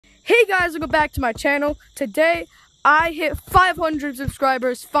Hey guys, welcome back to my channel. Today I hit 500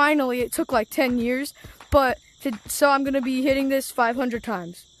 subscribers. Finally, it took like 10 years, so I'm gonna be hitting this 500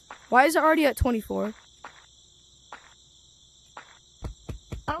 times. Why is it already at 24?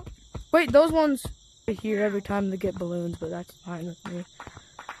 Oh, wait, those ones are here every time they get balloons, but that's fine with me.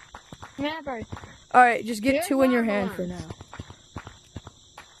 never. All right, just get two in your hand for now.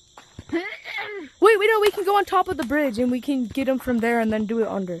 Wait, no, we can go on top of the bridge and we can get them from there and then do it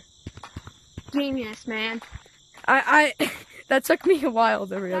under. Genius, man. That took me a while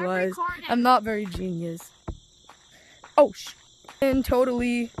to realize. I'm not very genius. Oh, and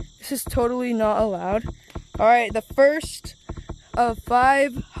this is totally not allowed. All right, the first of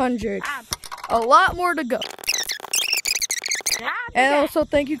 500. A lot more to go. And also,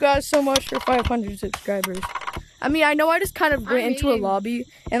 thank you guys so much for 500 subscribers. I mean, I know I just kind of went into a lobby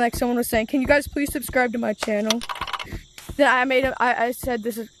and like someone was saying, "Can you guys please subscribe to my channel?" Then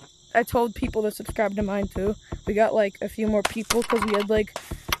I told people to subscribe to mine too. We got like a few more people because we had like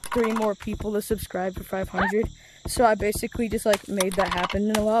 3 more people to subscribe for 500. So I basically just like made that happen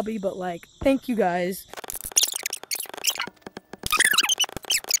in a lobby, but like, thank you guys.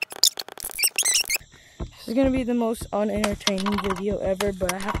 This is gonna be the most unentertaining video ever,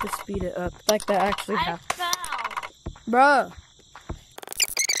 but I have to speed it up. Like that actually happened. Bruh.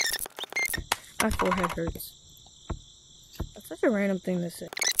 My forehead hurts. That's such a random thing to say.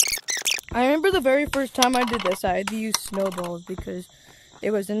 I remember the very first time I did this, I had to use snowballs because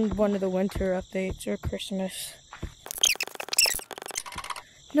it was in one of the winter updates or Christmas.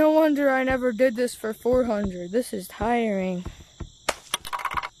 No wonder I never did this for 400. This is tiring.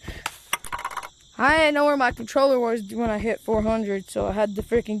 I didn't know where my controller was when I hit 400, so I had to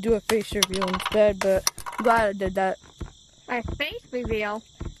freaking do a face reveal instead, but I'm glad I did that. A face reveal?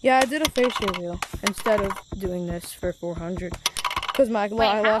 Yeah, I did a face reveal instead of doing this for 400. Because I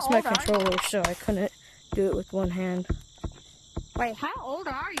lost my controller, so I couldn't do it with one hand. Wait, how old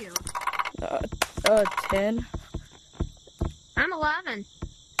are you? 10. I'm 11.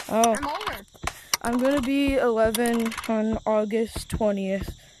 Oh. I'm older. I'm gonna be 11 on August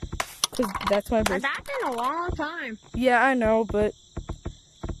 20th. Because that's my birthday. That's been a long time. Yeah, I know, but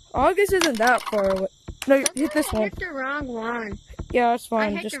August isn't that far away. No, hit this one. I hit the wrong one. Yeah, that's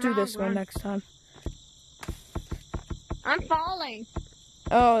fine. Just do this one next time. I'm falling.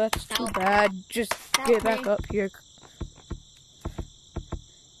 Oh, that's too bad. Just get back up here.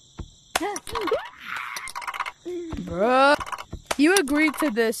 Bruh. You agreed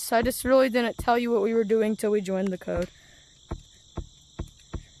to this. I just really didn't tell you what we were doing till we joined the code.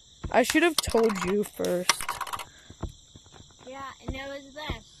 I should have told you first. Yeah, and it was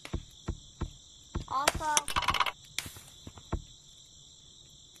this. Also,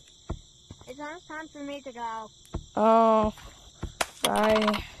 it's almost time for me to go. Oh, bye.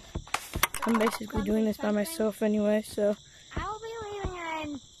 I'm basically doing this by myself anyway, so. I'll be leaving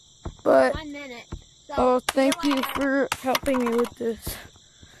in 1 minute. So oh, thank you for helping me with this.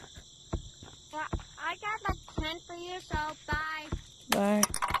 Well, I got a 10 for you, so bye. Bye.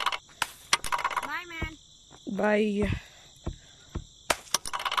 Bye, man. Bye.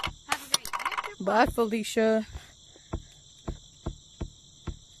 Have a great day. Bye, Felicia.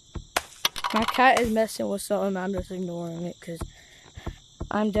 My cat is messing with something. I'm just ignoring it because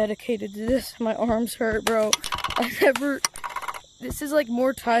I'm dedicated to this. My arms hurt, bro. This is like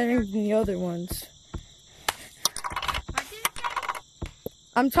more tiring than the other ones. What did you say?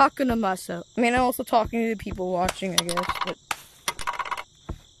 I'm talking to myself. I mean, I'm also talking to the people watching, I guess. But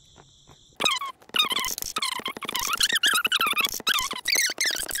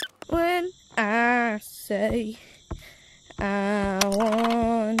when I say I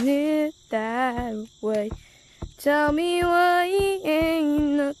want it that way, tell me why it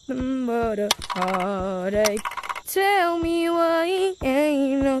ain't nothing but a heartache. Tell me why it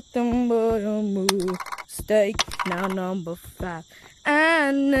ain't nothing but a mistake. Now number 5,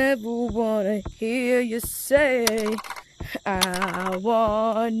 I never wanna hear you say I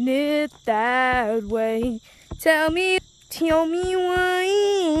want it that way. Tell me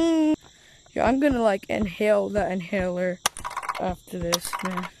why. Yeah, I'm gonna like inhale that inhaler after this,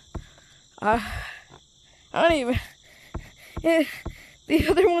 man. I don't even. The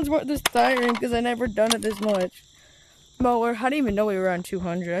other ones weren't this tiring because I never done it this much. Well, I didn't even know we were on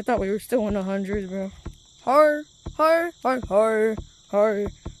 200. I thought we were still in 100, bro. Har, har, har, har, har,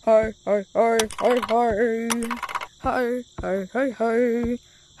 har, har, har, har, har, har, har, har,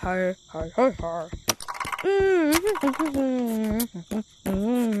 har, har, har, har.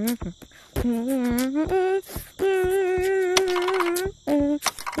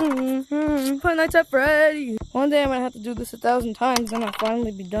 Five Nights at Freddy's. One day I'm gonna have to do this 1,000 times, then I'll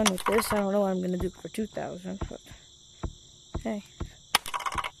finally be done with this. I don't know what I'm gonna do for 2,000, but hey.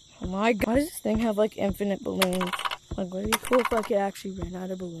 Oh my god, why does this thing have like infinite balloons? Like, would it be cool if I could actually run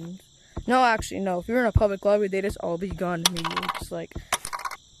out of balloons? No, actually, no. If you're in a public lobby, they just all be gone immediately. It's like,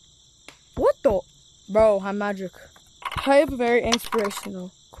 what the? Bro, I'm magic. I have a very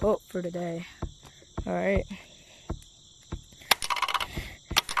inspirational quote for today. Alright.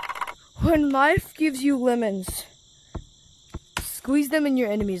 When life gives you lemons, squeeze them in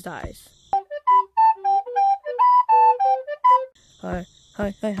your enemy's eyes. Hi,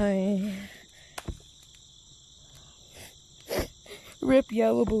 hi, hi, hi. Rip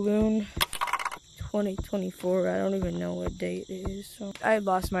Yellow Balloon 2024. I don't even know what date it is. So I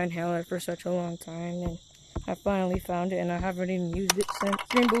lost my inhaler for such a long time, and I finally found it, and I haven't even used it since.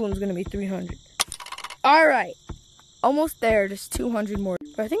 Green Balloon's gonna be 300. Alright. Almost there. Just 200 more.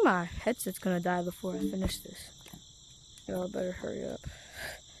 But I think my headset's gonna die before I finish this. Y'all better hurry up.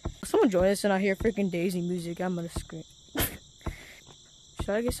 If someone join us and I hear freaking Daisy music, I'm gonna scream. Should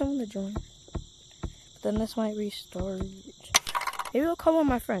I get someone to join? But then this might restart. Maybe I'll call one of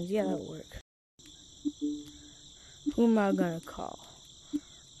my friends. Yeah, that'll work. Who am I gonna call?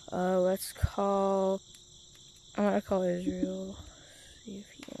 Let's call... I'm gonna call Israel. See if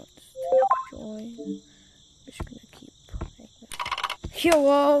he wants to join. I'm just gonna keep playing this.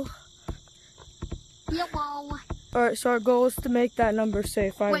 Hello! Hello. Alright, so our goal is to make that number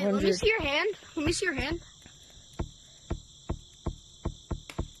say 500. Wait, let me see your hand. Let me see your hand.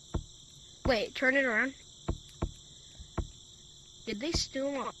 Wait, turn it around. Did they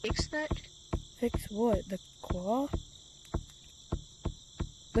still not fix that? Fix what? The claw?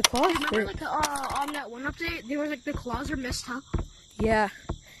 The claw's Remember, great. like, on that one update, there was like the claws are messed up. Yeah.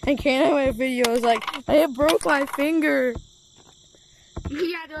 And Kane made a video, it was like, I broke my finger.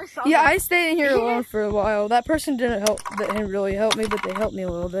 Yeah, I saw Yeah, that. I stayed in here alone for a while. That person didn't really help me, but they helped me a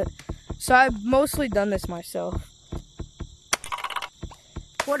little bit. So I've mostly done this myself.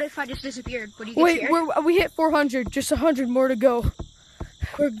 What if I just disappeared? Would you get Wait, scared? we hit 400. Just 100 more to go.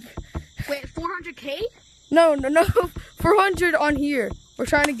 Wait, 400K? No. 400 on here. We're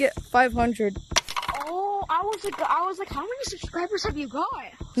trying to get 500. Oh, I was like, how many subscribers have you got?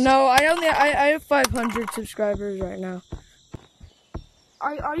 No, I have 500 subscribers right now.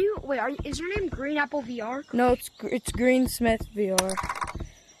 Is your name Green Apple VR? No, it's Greensmith VR.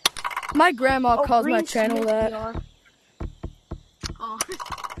 My grandma calls my channel that. VR. Oh.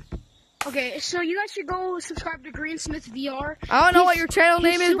 Okay, so you guys should go subscribe to Greensmith VR. I don't know what your channel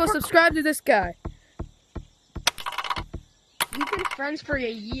name is, but subscribe to this guy. We've been friends for a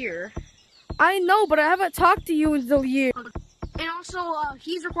year. I know, but I haven't talked to you in a year. And also,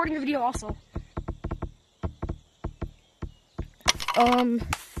 he's recording the video also.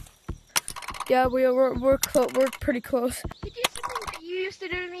 Yeah, we're pretty close. Did you see something that you used to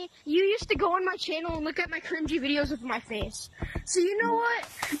do to me? You used to go on my channel and look at my cringy videos with my face. So you know what?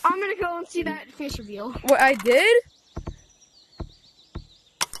 I'm gonna go and see that face reveal. What I did?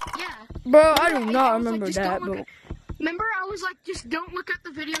 Yeah. Bro, I do not I was remember like, that. But remember, I was like, just don't look at the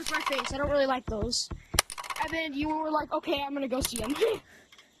videos with my face. I don't really like those. And then you were like, okay, I'm gonna go see them.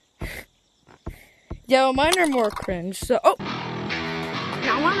 yeah, well, mine are more cringe. So,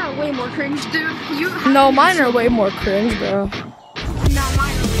 No, mine are way more cringe, dude. No, mine are way more cringe, bro.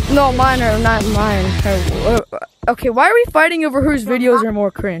 No, mine are not mine. Okay, why are we fighting over whose videos are more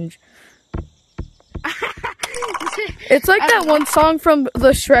cringe? It's like that one song from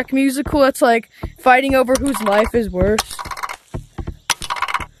the Shrek musical that's like fighting over whose life is worse.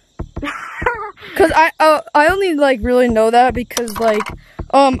 Cause I only like really know that because like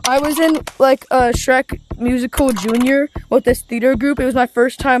I was in like a Shrek musical junior with this theater group. It was my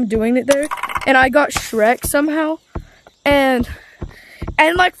first time doing it there, and I got Shrek somehow, and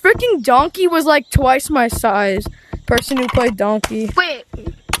like freaking Donkey was like twice my size. Person who played Donkey. Wait, hey,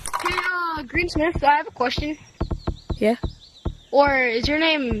 Greensmith, I have a question. Yeah. Or is your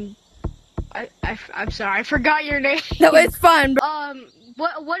name? I'm sorry, I forgot your name. No, it's fine. Bro.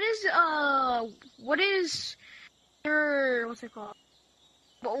 What is your what's it called?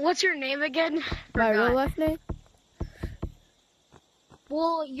 What's your name again? My real life name?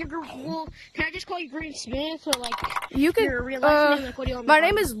 Well, can I just call you Greensmith or like you can, your real life name? Like, what do you want me my to call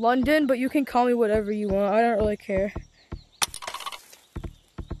name you? is London, but you can call me whatever you want. I don't really care.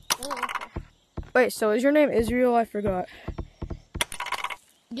 Oh, okay. Wait, so is your name Israel? I forgot.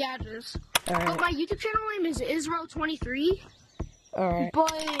 Yeah, it is. Alright. But my YouTube channel name is Israel23. Alright.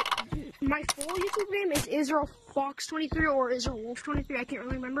 But my full YouTube name is Israel Fox 23 or Israel Wolf 23. I can't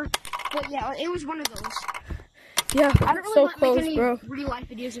really remember. But yeah, it was one of those. Yeah, I don't so really close, make any bro. real life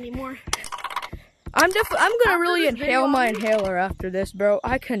videos anymore. I'm gonna After really this inhale video, my I'm gonna- inhaler after this, bro.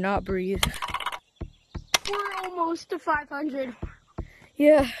 I cannot breathe. We're almost to 500.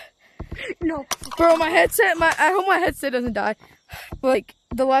 Yeah, No. bro, my headset. I hope my headset doesn't die. Like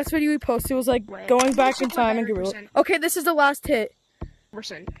the last video we posted was like Wait, going let's back check in my time and battery gorilla. percent. Okay, this is the last hit.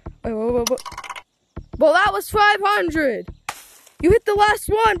 Percent. Wait. Well, that was 500. You hit the last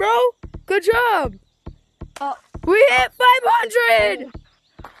one, bro. Good job. We hit 500.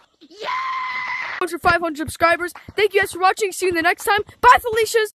 Yeah! For 500 subscribers. Thank you guys for watching. See you in the next time. Bye, Felicias.